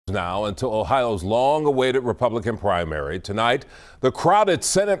Now until Ohio's long-awaited Republican primary. Tonight, the crowded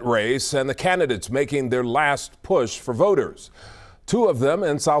Senate race and the candidates making their last push for voters. Two of them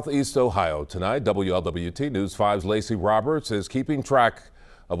in Southeast Ohio tonight. WLWT News 5's Lacey Roberts is keeping track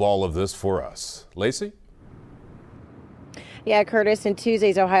of all of this for us. Lacey? Yeah, Curtis, in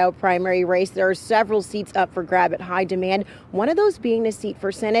Tuesday's Ohio primary race, there are several seats up for grab at high demand, one of those being the seat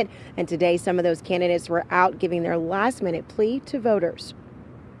for Senate. And today, some of those candidates were out giving their last-minute plea to voters.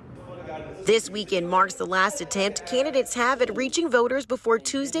 This weekend marks the last attempt candidates have at reaching voters before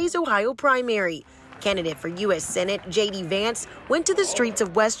Tuesday's Ohio primary. Candidate for U.S. Senate J.D. Vance went to the streets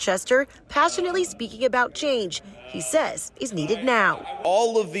of Westchester, passionately speaking about change he says is needed now.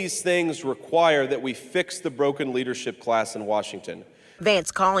 All of these things require that we fix the broken leadership class in Washington.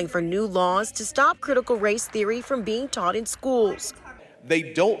 Vance calling for new laws to stop critical race theory from being taught in schools. They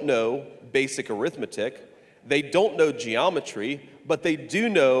don't know basic arithmetic. They don't know geometry, but they do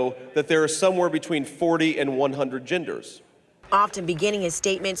know that there are somewhere between 40 and 100 genders. Often beginning his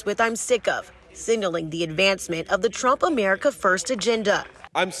statements with "I'm sick of," signaling the advancement of the Trump America First agenda.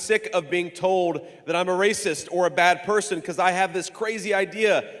 I'm sick of being told that I'm a racist or a bad person because I have this crazy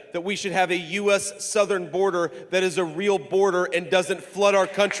idea that we should have a U.S. southern border that is a real border and doesn't flood our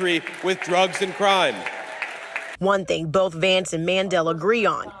country with drugs and crime. One thing both Vance and Mandel agree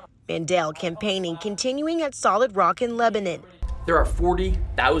on: Mandel campaigning continuing at Solid Rock in Lebanon. There are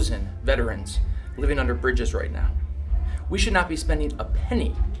 40,000 veterans living under bridges right now. We should not be spending a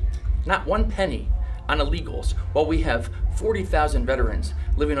penny, not one penny, on illegals while we have 40,000 veterans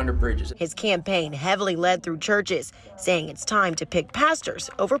living under bridges. His campaign heavily led through churches, saying it's time to pick pastors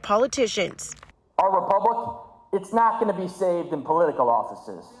over politicians. Our republic, it's not going to be saved in political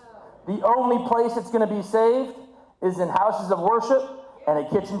offices. The only place it's going to be saved is in houses of worship and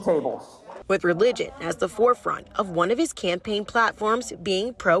at kitchen tables. With religion as the forefront of one of his campaign platforms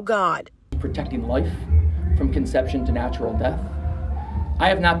being pro-God. Protecting life from conception to natural death. I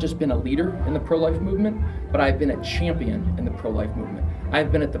have not just been a leader in the pro-life movement, but I've been a champion in the pro-life movement.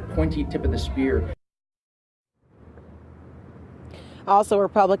 I've been at the pointy tip of the spear. Also,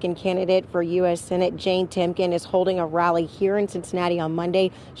 Republican candidate for U.S. Senate Jane Timken is holding a rally here in Cincinnati on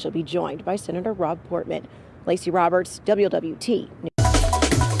Monday. She'll be joined by Senator Rob Portman. Lacey Roberts, WLWT.